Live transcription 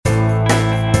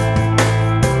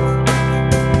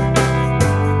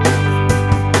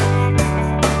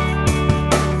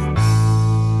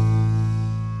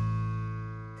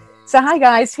So hi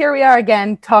guys, here we are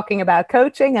again talking about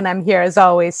coaching, and I'm here as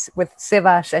always with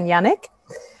Sivash and Yannick.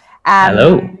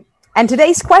 Hello. And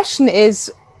today's question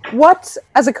is, what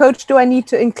as a coach do I need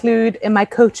to include in my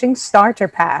coaching starter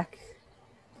pack?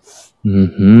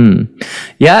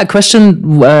 Yeah, a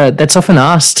question that's often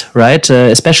asked, right?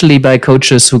 Especially by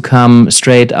coaches who come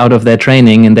straight out of their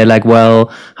training and they're like,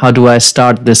 well, how do I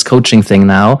start this coaching thing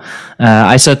now?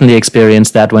 I certainly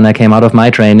experienced that when I came out of my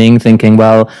training thinking,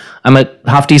 well, I'm a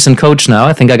half decent coach now.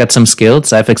 I think I got some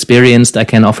skills I've experienced. I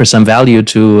can offer some value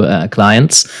to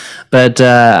clients. But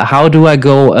how do I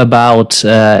go about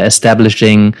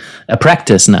establishing a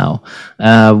practice now?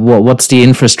 What's the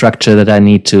infrastructure that I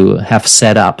need to have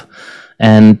set up?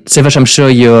 And Sivash, I'm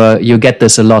sure you get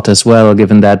this a lot as well,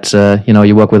 given that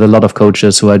you work with a lot of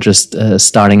coaches who are just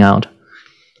starting out.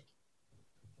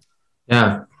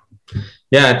 Yeah,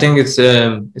 I think it's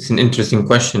an interesting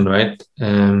question, right?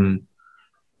 And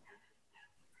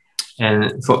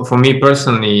for me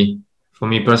personally,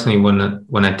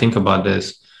 when I think about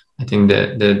this, I think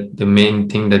the main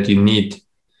thing that you need,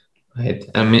 right?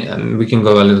 I mean, we can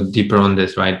go a little deeper on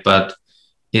this, right? But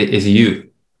it is you,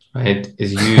 right?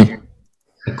 Is you.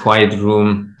 A quiet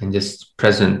room and just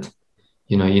present.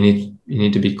 You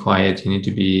need to be quiet. You need to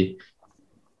be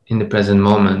in the present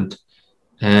moment.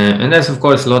 And there's of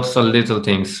course lots of little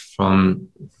things from,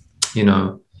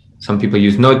 some people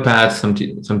use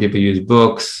notepads, some people use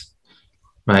books,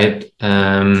 right?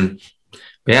 But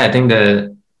yeah, I think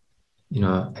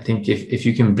if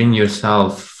you can bring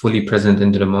yourself fully present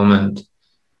into the moment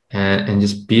and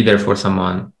just be there for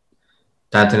someone,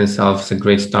 that in itself is a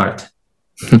great start.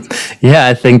 Yeah,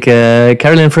 I think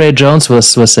Carolyn Freya-Jones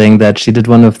was saying that she did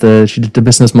the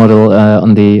business model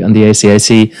on the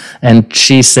ACIC, and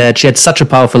she said she had such a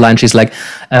powerful line. She's like,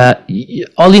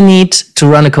 all you need to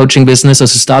run a coaching business or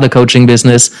to start a coaching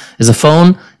business is a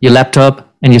phone, your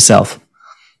laptop, and yourself.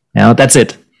 That's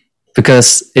it.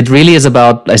 Because it really is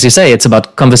about, as you say, it's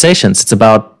about conversations. It's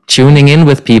about tuning in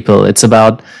with people. It's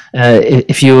about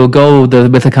if you go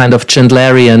with a kind of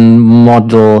Chandlerian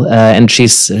model, and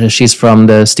she's from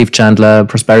the Steve Chandler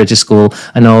Prosperity School.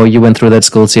 I know you went through that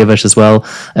school, Sivash, as well.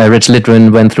 Rich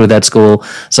Litwin went through that school.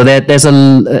 So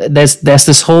there's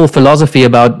this whole philosophy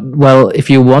about, well, if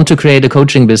you want to create a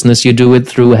coaching business, you do it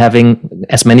through having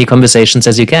as many conversations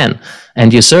as you can,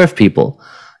 and you serve people.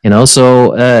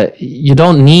 So you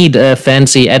don't need a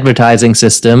fancy advertising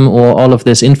system or all of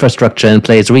this infrastructure in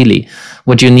place, really.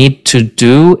 What you need to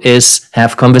do is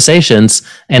have conversations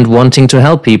and wanting to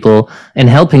help people and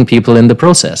helping people in the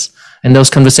process. And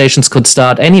those conversations could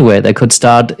start anywhere. They could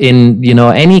start in,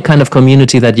 any kind of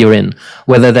community that you're in,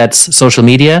 whether that's social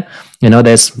media.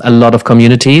 There's a lot of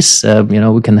communities.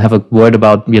 We can have a word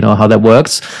about, how that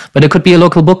works. But it could be a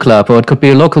local book club, or it could be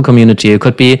a local community. It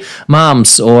could be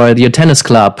moms, or your tennis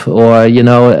club, or,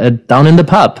 down in the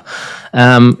pub.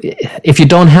 If you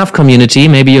don't have community,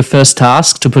 maybe your first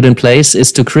task to put in place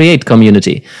is to create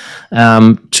community,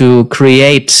 to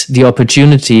create the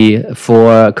opportunity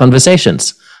for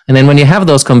conversations. And then when you have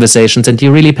those conversations and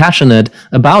you're really passionate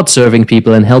about serving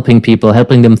people and helping people,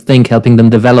 helping them think, helping them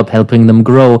develop, helping them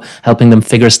grow, helping them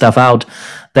figure stuff out,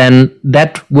 then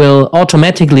that will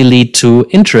automatically lead to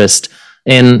interest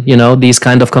in, these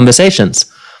kind of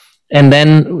conversations. And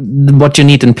then what you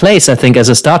need in place, I think, as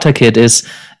a starter kit is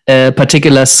a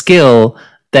particular skill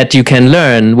that you can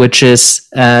learn, which is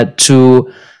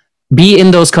to be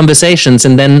in those conversations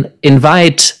and then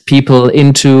invite people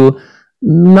into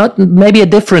not maybe a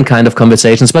different kind of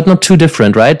conversations, but not too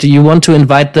different, right? You want to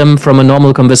invite them from a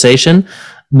normal conversation,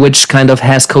 which kind of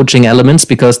has coaching elements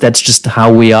because that's just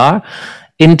how we are,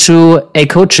 into a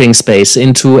coaching space,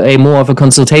 into a more of a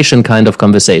consultation kind of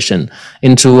conversation,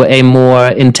 into a more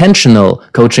intentional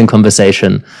coaching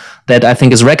conversation that I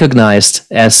think is recognized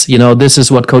as, this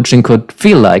is what coaching could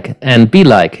feel like and be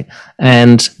like.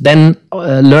 And then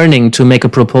learning to make a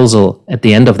proposal at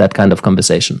the end of that kind of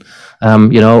conversation,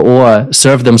 or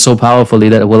serve them so powerfully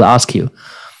that it will ask you.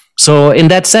 So in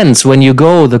that sense, when you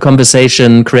go the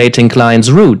conversation creating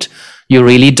clients route, you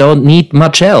really don't need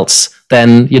much else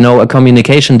than, a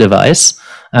communication device.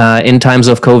 In times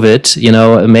of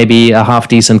COVID, maybe a half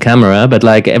decent camera, but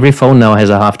like every phone now has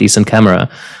a half decent camera.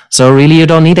 So really you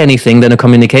don't need anything than a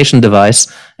communication device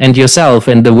and yourself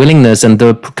and the willingness and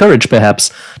the courage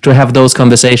perhaps to have those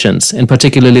conversations, and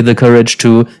particularly the courage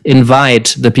to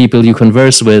invite the people you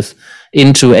converse with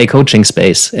into a coaching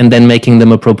space and then making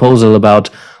them a proposal about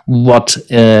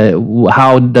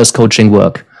how does coaching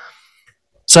work.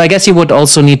 So I guess you would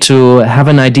also need to have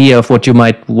an idea of what you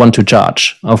might want to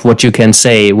charge, of what you can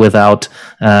say without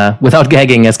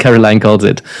gagging, as Caroline calls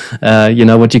it.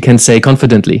 What you can say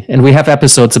confidently. And we have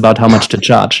episodes about how much to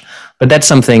charge. But that's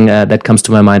something that comes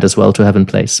to my mind as well to have in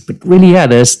place. But really,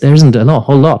 there isn't a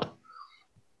whole lot.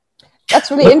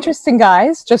 That's really interesting,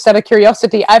 guys. Just out of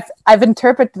curiosity, I've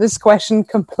interpreted this question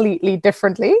completely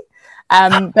differently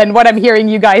than what I'm hearing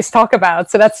you guys talk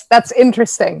about. So that's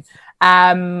interesting.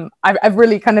 I've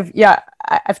really kind of,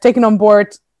 I've taken on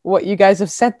board what you guys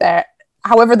have said there.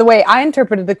 However, the way I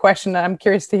interpreted the question, and I'm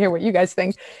curious to hear what you guys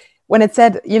think, when it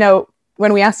said,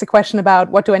 when we asked the question about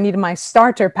what do I need in my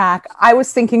starter pack, I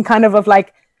was thinking kind of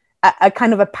like a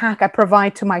kind of a pack I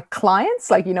provide to my clients,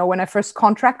 like, when I first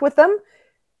contract with them,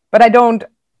 but I don't,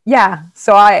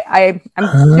 so I'm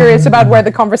curious about where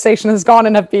the conversation has gone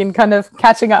and have been kind of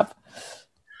catching up.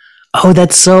 Oh,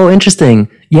 that's so interesting.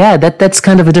 Yeah, that's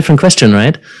kind of a different question,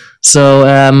 right? So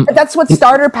that's what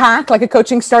starter pack, like a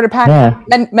coaching starter pack,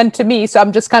 meant to me. So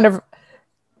I'm just kind of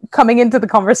coming into the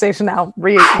conversation now.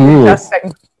 Really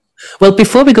interesting. Well,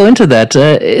 before we go into that,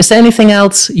 is there anything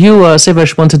else you or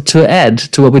Sivash wanted to add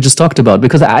to what we just talked about?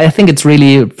 Because I think it's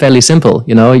really fairly simple.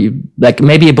 Like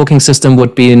maybe a booking system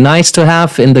would be nice to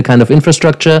have in the kind of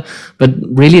infrastructure, but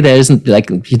really there isn't, like,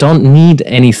 you don't need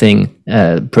anything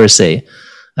per se.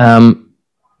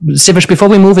 Sivash, before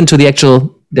we move into the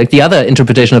actual, like the other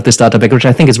interpretation of the starter pack, which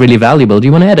I think is really valuable, do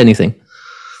you want to add anything?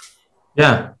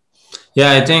 Yeah.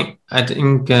 I think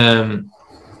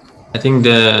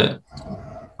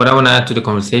what I want to add to the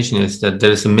conversation is that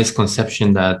there is a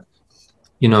misconception that,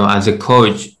 as a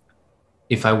coach,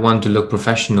 if I want to look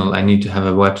professional, I need to have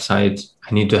a website,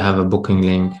 I need to have a booking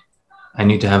link, I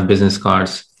need to have business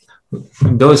cards.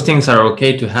 Those things are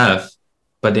okay to have,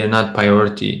 but they're not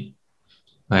priority,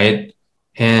 right?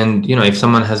 And, if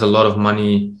someone has a lot of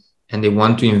money and they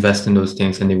want to invest in those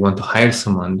things and they want to hire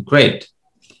someone, great,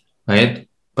 right?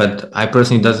 But I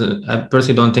personally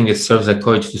don't think it serves a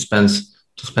coach to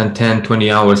spend 10,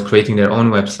 20 hours creating their own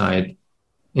website.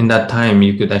 In that time,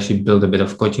 you could actually build a bit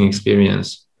of coaching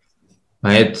experience,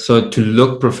 right? So to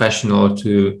look professional,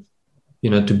 to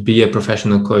be a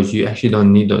professional coach, you actually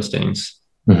don't need those things.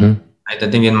 Mm-hmm. Right? I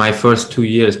think in my first 2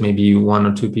 years, maybe 1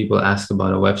 or 2 people asked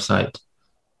about a website,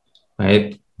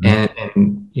 right? Mm-hmm.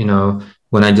 And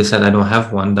when I just said I don't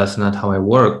have one, that's not how I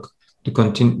work. The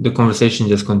conversation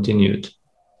just continued.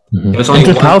 Mm-hmm. It's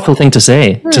a powerful thing to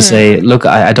say. To say, look,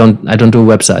 I don't do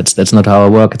websites. That's not how I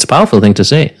work. It's a powerful thing to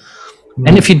say. Mm-hmm.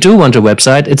 And if you do want a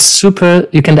website, it's super.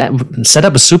 You can set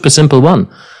up a super simple one.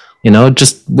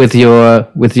 Just with your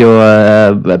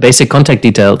basic contact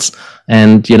details,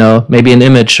 and maybe an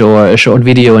image or a short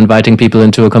video inviting people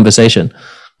into a conversation.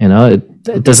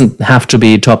 It doesn't have to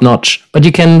be top notch, but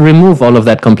you can remove all of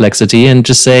that complexity and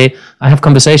just say, I have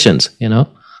conversations.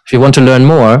 If you want to learn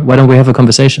more, why don't we have a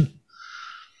conversation?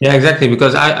 Yeah, exactly.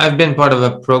 Because I've been part of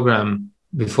a program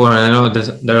before, and I know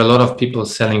there are a lot of people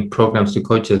selling programs to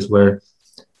coaches where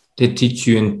they teach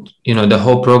you, the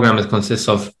whole program consists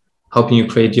of helping you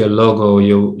create your logo,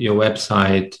 your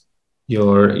website,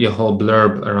 your whole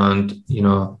blurb around,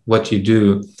 what you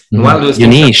do. And while those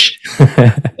niche.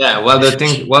 while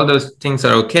those things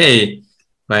are okay,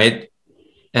 right?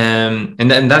 And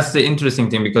then that's the interesting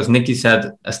thing, because Nikki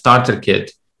said a starter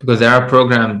kit, because there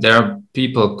are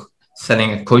people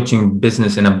selling a coaching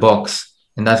business in a box,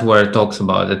 and that's where it talks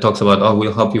about. It talks about,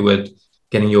 we'll help you with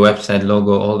getting your website,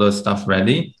 logo, all those stuff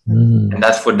ready, and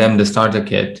that's for them the starter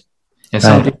kit. And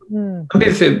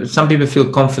some people feel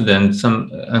confident,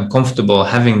 some uncomfortable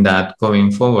having that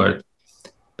going forward.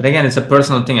 But again, it's a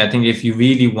personal thing. I think if you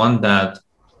really want that,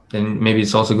 then maybe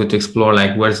it's also good to explore,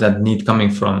 like, where's that need coming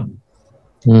from,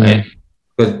 right?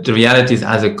 Because the reality is,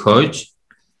 as a coach,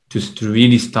 to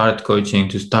really start coaching,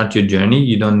 to start your journey,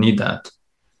 you don't need that,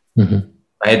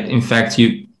 right? In fact,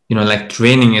 like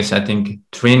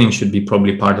training should be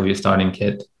probably part of your starting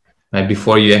kit, right?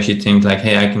 Before you actually think like,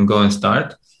 hey, I can go and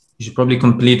start, you should probably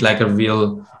complete like a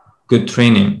real good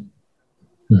training,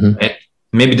 right?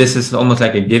 Maybe this is almost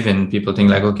like a given. People think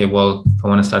like, okay, well, I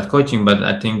want to start coaching, but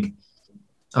I think,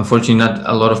 unfortunately, not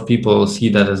a lot of people see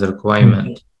that as a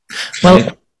requirement. Well,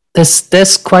 right?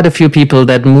 There's quite a few people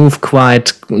that move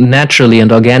quite naturally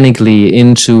and organically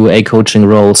into a coaching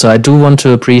role. So I do want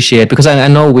to appreciate, because I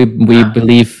know we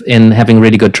believe in having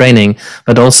really good training,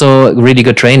 but also really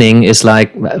good training is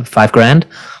like $5,000,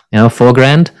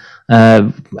 $4,000.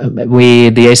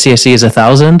 The ACIC is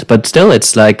 1,000, but still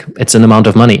it's an amount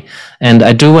of money. And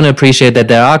I do want to appreciate that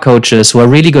there are coaches who are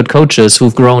really good coaches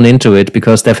who've grown into it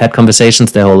because they've had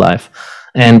conversations their whole life.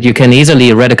 And you can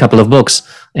easily read a couple of books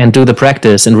and do the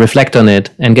practice and reflect on it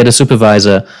and get a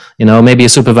supervisor, maybe a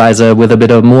supervisor with a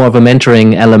bit of more of a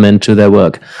mentoring element to their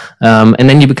work. And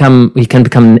then you can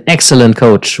become an excellent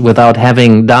coach without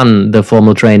having done the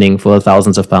formal training for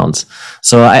thousands of pounds.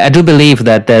 So I do believe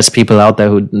that there's people out there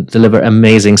who deliver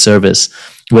amazing service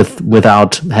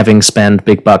without having spent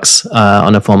big bucks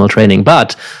on a formal training.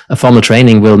 But a formal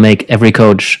training will make every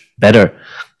coach better.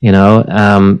 But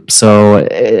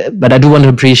I do want to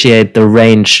appreciate the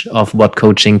range of what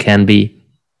coaching can be.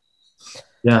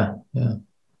 Yeah.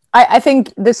 I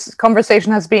think this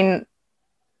conversation has been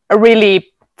a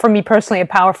really, for me personally, a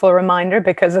powerful reminder,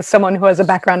 because as someone who has a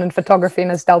background in photography and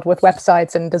has dealt with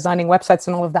websites and designing websites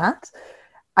and all of that,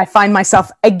 I find myself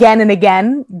again and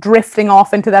again drifting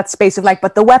off into that space of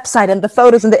but the website and the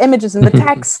photos and the images and the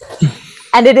text.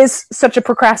 And it is such a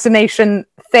procrastination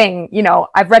thing.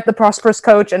 I've read The Prosperous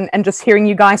Coach and just hearing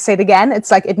you guys say it again,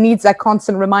 it's it needs that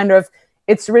constant reminder of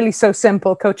it's really so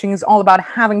simple. Coaching is all about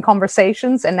having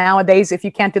conversations. And nowadays, if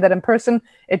you can't do that in person,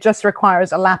 it just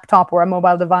requires a laptop or a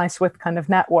mobile device with kind of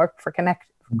network for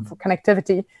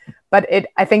connectivity. But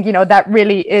I think, that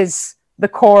really is the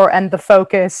core and the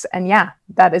focus. And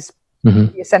that is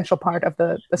the essential part of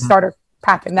the starter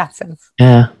pack in that sense.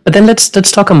 Yeah, but then let's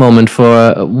talk a moment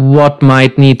for what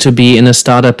might need to be in a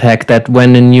starter pack that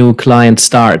when a new client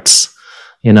starts,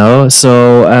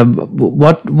 So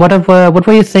what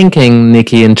were you thinking,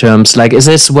 Nikki? In terms is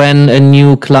this when a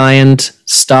new client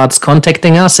starts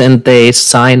contacting us and they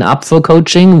sign up for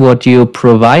coaching? What you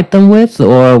provide them with,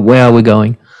 or where are we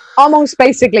going? Almost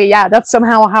basically, yeah. That's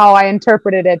somehow how I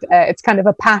interpreted it. It's kind of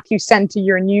a pack you send to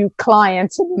your new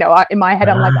clients. In my head,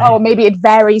 I'm maybe it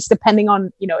varies depending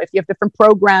on, if you have different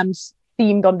programs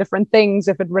themed on different things,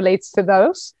 if it relates to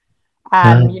those.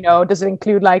 Does it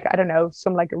include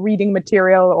some reading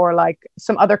material or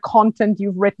some other content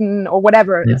you've written or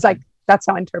whatever? Yeah. It's that's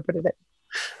how I interpreted it.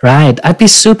 Right. I'd be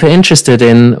super interested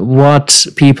in what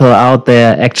people out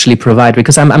there actually provide,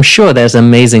 because I'm sure there's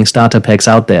amazing starter packs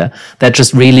out there that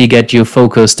just really get you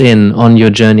focused in on your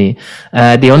journey.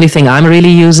 The only thing I'm really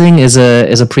using is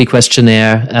a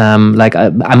pre-questionnaire.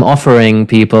 I'm offering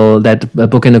people that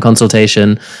book in a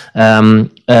consultation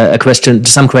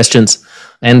some questions,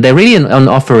 and they're really on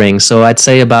offering. So I'd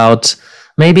say about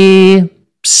maybe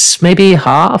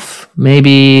half,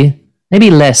 maybe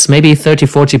less, maybe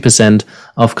 30-40%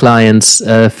 of clients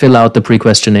fill out the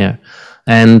pre-questionnaire.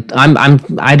 And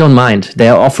I don't mind.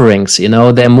 They're offerings,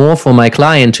 they're more for my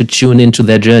client to tune into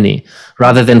their journey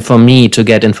rather than for me to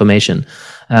get information.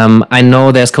 I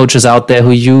know there's coaches out there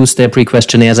who use their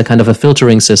pre-questionnaire as a kind of a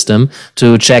filtering system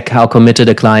to check how committed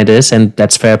a client is, and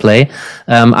that's fair play.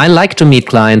 I like to meet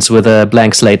clients with a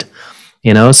blank slate.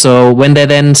 So when they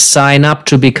then sign up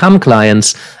to become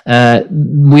clients,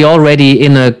 we're already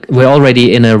in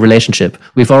a relationship.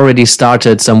 We've already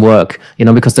started some work,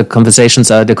 because the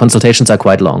consultations are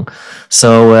quite long.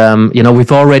 So,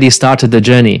 we've already started the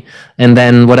journey. And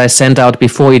then what I sent out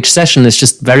before each session is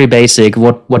just very basic.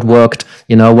 What worked,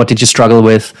 what did you struggle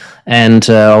with, and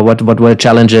what were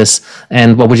challenges,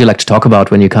 and what would you like to talk about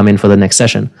when you come in for the next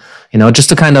session? Just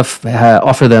to kind of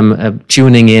offer them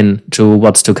tuning in to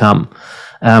what's to come.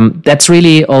 That's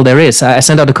really all there is. I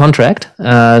sent out a contract.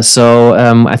 So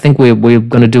I think we're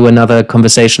going to do another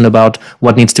conversation about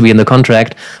what needs to be in the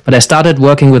contract. But I started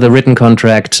working with a written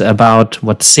contract about,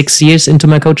 6 years into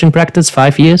my coaching practice,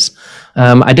 5 years.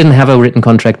 I didn't have a written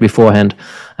contract beforehand.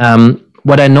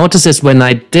 What I noticed is when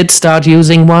I did start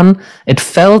using one, it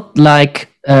felt like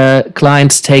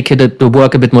clients take the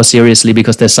work a bit more seriously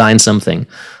because they sign something,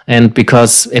 and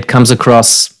because it comes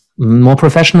across more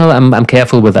professional. I'm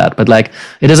careful with that, but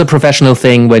it is a professional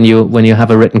thing when you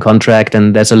have a written contract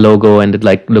and there's a logo and it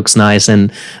looks nice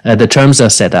and the terms are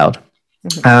set out.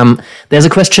 Mm-hmm. There's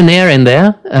a questionnaire in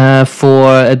there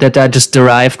for that I just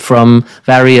derived from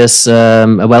various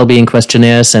well-being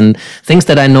questionnaires and things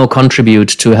that I know contribute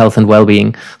to health and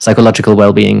well-being, psychological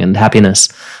well-being and happiness.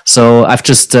 So I've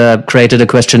just created a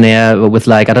questionnaire with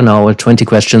 20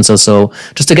 questions or so,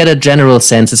 just to get a general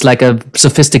sense. It's like a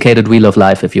sophisticated wheel of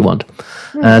life, if you want.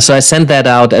 So I sent that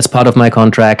out as part of my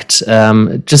contract,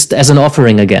 just as an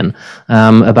offering again.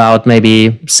 About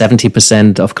maybe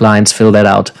 70% of clients fill that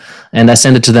out. And I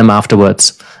send it to them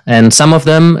afterwards. And some of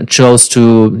them chose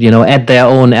to, add their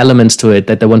own elements to it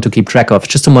that they want to keep track of,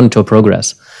 just to monitor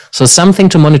progress. So something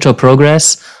to monitor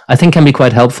progress, I think, can be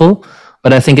quite helpful,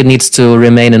 but I think it needs to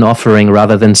remain an offering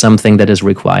rather than something that is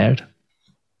required.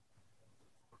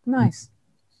 Nice.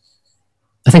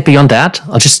 I think beyond that,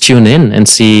 I'll just tune in and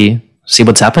see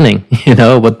what's happening.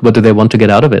 What do they want to get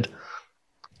out of it?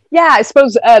 Yeah, I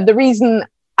suppose the reason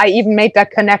I even made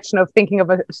that connection of thinking of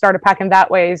a starter pack in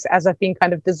that ways as I've been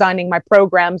kind of designing my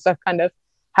programs. I've kind of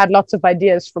had lots of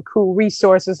ideas for cool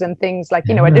resources and things like,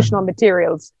 additional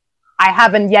materials. I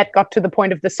haven't yet got to the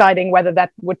point of deciding whether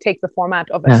that would take the format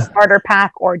of a starter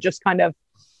pack or just kind of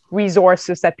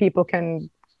resources that people can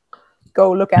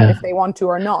go look at if they want to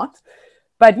or not.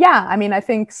 But yeah, I mean, I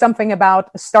think something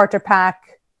about a starter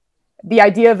pack, the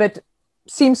idea of it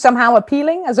seems somehow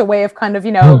appealing as a way of kind of,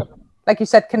 like you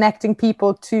said, connecting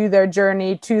people to their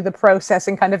journey, to the process,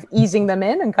 and kind of easing them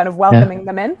in and kind of welcoming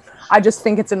them in. I just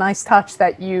think it's a nice touch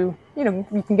that you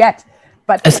can get.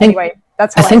 But anyway,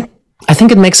 that's how I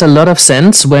think it makes a lot of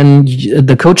sense when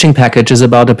the coaching package is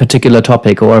about a particular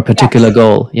topic or a particular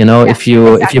goal. If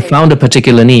you found a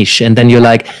particular niche and then you're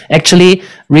like, actually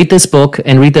read this book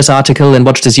and read this article and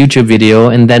watch this YouTube video,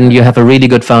 and then you have a really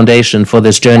good foundation for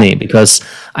this journey because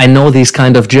I know these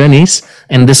kind of journeys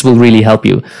and this will really help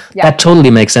you. That totally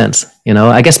makes sense.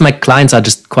 I guess my clients are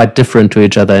just quite different to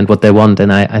each other and what they want.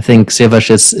 And I think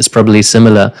Siavash is probably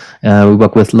similar. We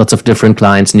work with lots of different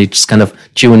clients and you just kind of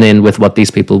tune in with what these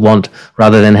people want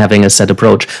rather than having a set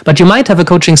approach. But you might have a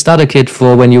coaching starter kit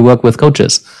for when you work with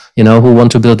coaches, who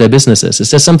want to build their businesses.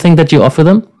 Is there something that you offer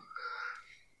them?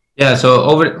 Yeah. So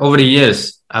over the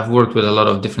years, I've worked with a lot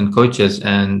of different coaches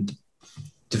and,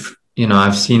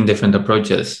 I've seen different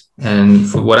approaches. And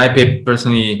for what I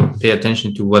personally pay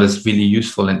attention to, what is really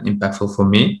useful and impactful for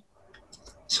me.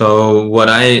 So what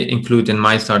I include in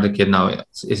my starter kit now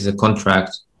is a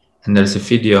contract, and there's a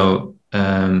video,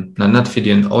 not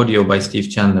video, an audio by Steve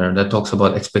Chandler that talks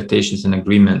about expectations and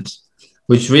agreements,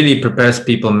 which really prepares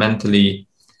people mentally,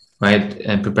 right,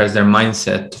 and prepares their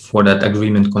mindset for that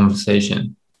agreement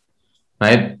conversation,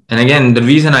 right? And again, the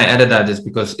reason I added that is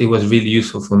because it was really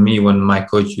useful for me when my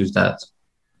coach used that.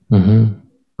 Mm-hmm.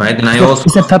 Right. And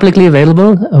is that publicly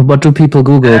available? What do people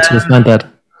Google to find that?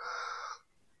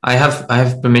 I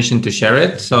have permission to share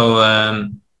it. So I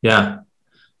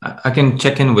can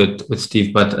check in with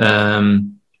Steve, but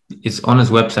it's on his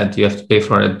website. You have to pay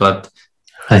for it. But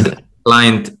as a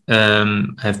client, I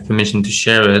have permission to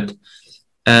share it.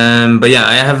 But yeah,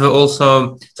 I have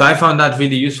also, so I found that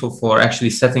really useful for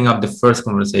actually setting up the first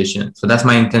conversation. So that's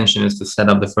my intention, is to set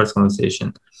up the first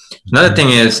conversation. Another thing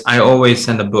is I always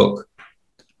send a book,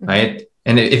 right?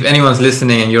 And if anyone's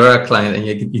listening and you're a client and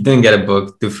you didn't get a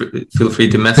book, feel free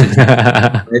to message me.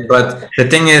 Right? But the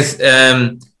thing is,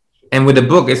 and with the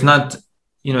book, it's not,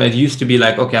 it used to be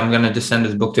like, okay, I'm going to just send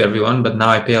this book to everyone. But now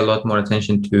I pay a lot more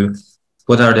attention to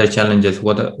what are their challenges?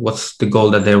 What's the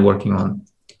goal that they're working on?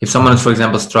 If someone is, for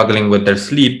example, struggling with their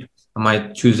sleep, I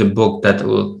might choose a book that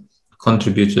will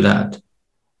contribute to that,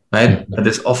 right? But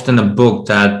it's often a book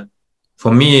that,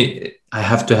 for me, I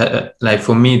have to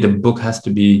for me, the book has to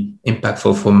be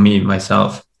impactful for me,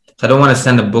 myself. So I don't want to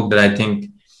send a book that I think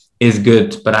is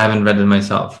good, but I haven't read it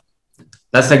myself.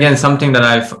 That's, again, something that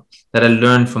I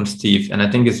learned from Steve. And I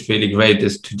think it's really great,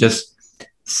 is to just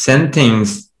send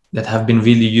things that have been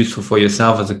really useful for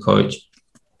yourself as a coach.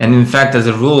 And in fact, as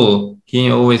a rule, he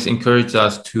always encouraged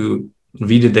us to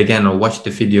read it again or watch the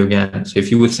video again. So if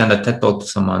you would send a TED Talk to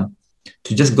someone,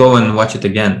 to just go and watch it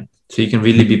again, so you can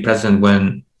really be present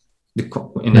in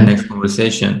the next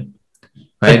conversation.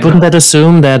 Right? But wouldn't that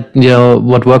assume that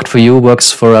what worked for you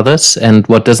works for others, and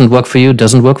what doesn't work for you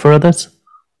doesn't work for others?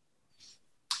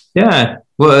 Yeah.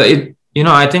 Well,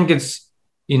 I think it's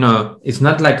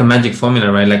not like a magic formula,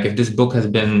 right? Like if this book has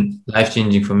been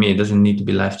life-changing for me, it doesn't need to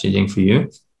be life-changing for you.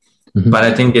 Mm-hmm. But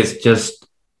I think it's just,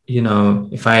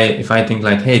 if I think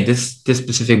like, hey, this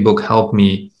specific book helped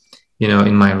me,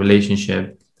 in my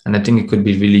relationship, and I think it could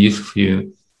be really useful for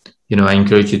you, I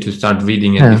encourage you to start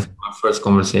reading it before our first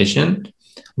conversation.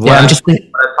 What I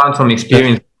found from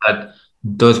experience that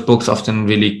those books often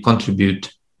really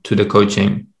contribute to the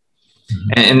coaching.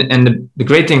 Mm-hmm. And the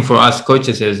great thing for us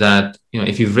coaches is that,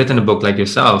 if you've written a book like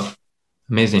yourself,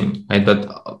 amazing, right?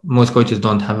 But most coaches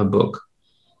don't have a book.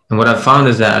 And what I've found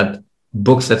is that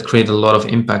books that create a lot of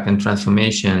impact and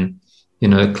transformation,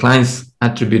 the clients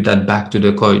attribute that back to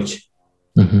the coach,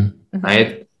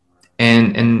 right?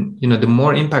 And the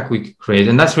more impact we create,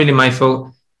 and that's really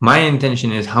my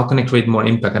intention is, how can I create more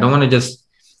impact? I don't want to just,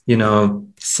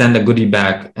 send a goodie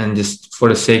bag and just for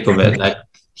the sake of it, like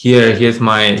here's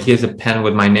a pen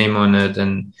with my name on it,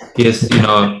 and here's,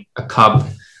 a cup.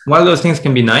 While those things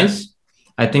can be nice,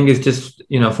 I think it's just,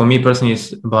 for me personally,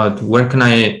 it's about where can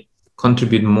I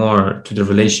contribute more to the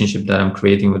relationship that I'm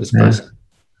creating with this person.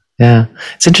 Yeah,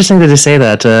 it's interesting that you say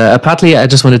that. Partly, I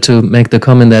just wanted to make the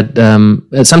comment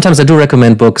that sometimes I do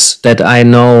recommend books that I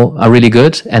know are really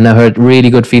good, and I heard really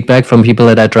good feedback from people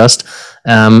that I trust,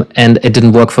 and it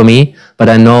didn't work for me, but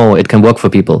I know it can work for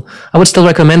people. I would still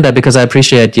recommend that because I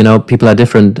appreciate, people are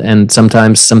different, and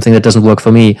sometimes something that doesn't work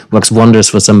for me works wonders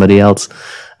for somebody else.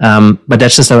 But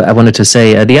that's just what I wanted to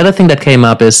say. The other thing that came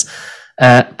up is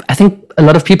I think a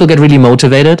lot of people get really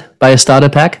motivated by a starter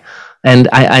pack. And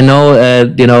I know,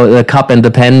 the cup and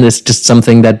the pen is just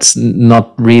something that's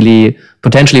not really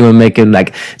potentially will make it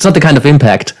it's not the kind of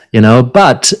impact,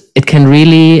 but it can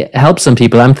really help some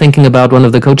people. I'm thinking about one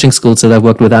of the coaching schools that I've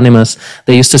worked with, Animas.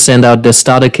 They used to send out the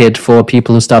starter kit for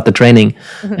people who start the training,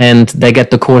 and they get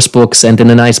the course books and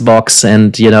in a nice box.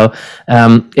 And,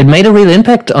 it made a real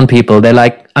impact on people. They're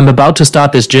like, I'm about to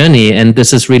start this journey and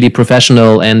this is really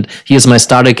professional and here's my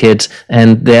starter kit.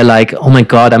 And they're like, oh my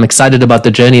God, I'm excited about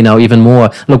the journey now even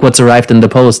more. Look what's arrived in the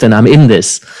post and I'm in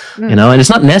this, and it's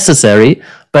not necessary,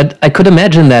 but I could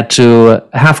imagine that to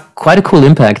have quite a cool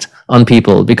impact on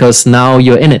people because now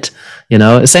you're in it,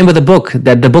 Same with the book,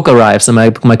 that the book arrives and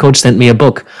my coach sent me a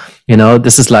book,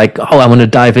 this is like, oh, I want to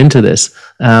dive into this.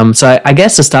 So I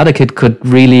guess the starter kit could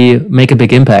really make a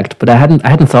big impact, but I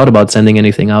hadn't thought about sending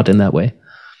anything out in that way.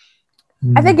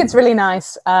 I think it's really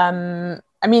nice.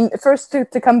 First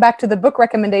to come back to the book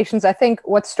recommendations, I think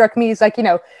what struck me is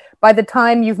by the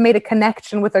time you've made a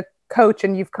connection with a coach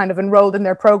and you've kind of enrolled in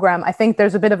their program, I think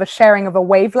there's a bit of a sharing of a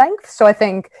wavelength. So I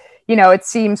think, it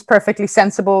seems perfectly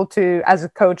sensible to, as a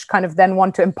coach, kind of then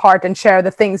want to impart and share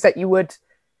the things that you would,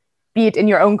 be it in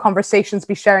your own conversations,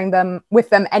 be sharing them with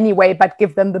them anyway, but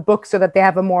give them the book so that they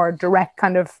have a more direct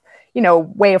kind of,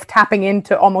 way of tapping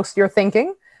into almost your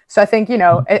thinking. So I think,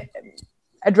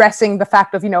 addressing the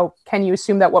fact of, can you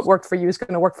assume that what worked for you is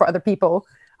going to work for other people?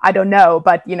 I don't know,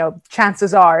 but,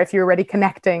 chances are if you're already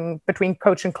connecting between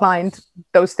coach and client,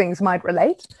 those things might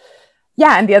relate.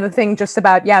 Yeah. And the other thing just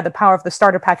about, the power of the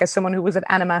starter pack, as someone who was at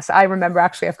Animas, I remember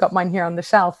actually I've got mine here on the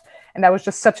shelf and that was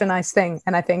just such a nice thing.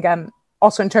 And I think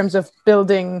also in terms of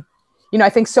building, I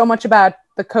think so much about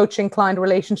the coaching client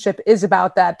relationship is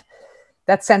about that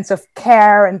sense of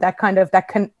care and that kind of,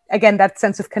 that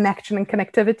sense of connection and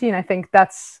connectivity. And I think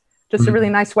that's just a really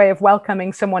nice way of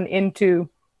welcoming someone into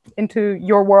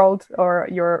your world or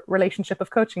your relationship of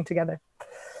coaching together.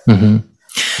 Mm-hmm.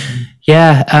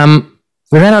 Yeah.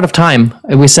 We ran out of time.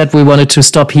 We said we wanted to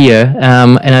stop here.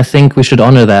 And I think we should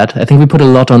honor that. I think we put a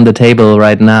lot on the table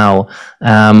right now.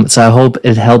 So I hope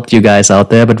it helped you guys out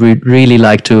there, but we'd really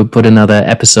like to put another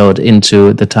episode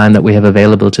into the time that we have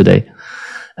available today.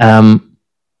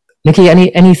 Nikki,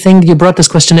 anything, you brought this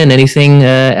question in, anything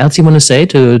else you want to say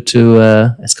to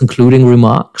as concluding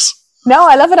remarks? No,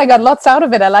 I love it. I got lots out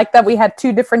of it. I like that we had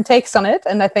two different takes on it.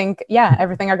 And I think,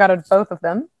 everything I got out of both of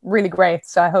them, really great.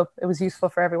 So I hope it was useful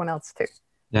for everyone else too.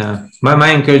 Yeah.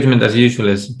 My encouragement as usual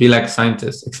is be like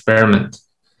scientists, experiment,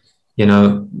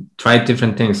 try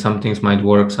different things. Some things might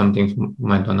work, some things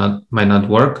might not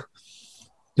work.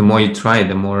 The more you try,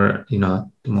 the more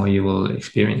you will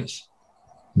experience.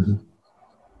 Mm-hmm.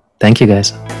 Thank you,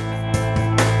 guys.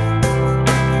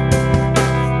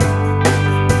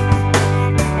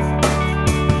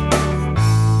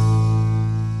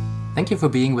 Thank you for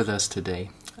being with us today.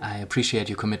 I appreciate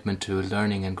your commitment to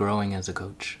learning and growing as a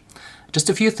coach. Just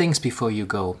a few things before you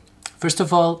go. First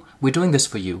of all, we're doing this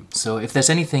for you, so if there's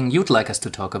anything you'd like us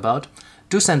to talk about,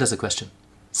 do send us a question.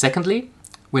 Secondly,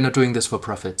 we're not doing this for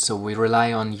profit, so we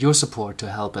rely on your support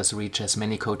to help us reach as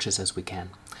many coaches as we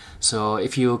can. So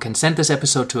if you can send this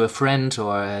episode to a friend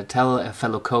or tell a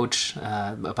fellow coach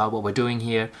about what we're doing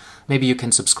here, maybe you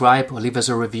can subscribe or leave us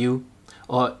a review,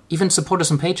 or even support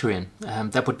us on Patreon.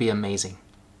 That would be amazing.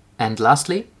 And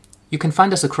lastly, you can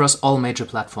find us across all major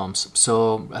platforms.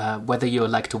 So whether you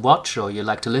like to watch or you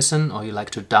like to listen or you like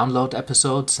to download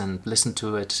episodes and listen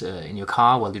to it in your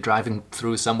car while you're driving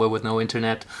through somewhere with no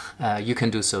internet, you can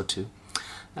do so too.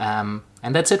 And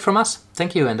that's it from us.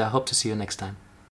 Thank you, and I hope to see you next time.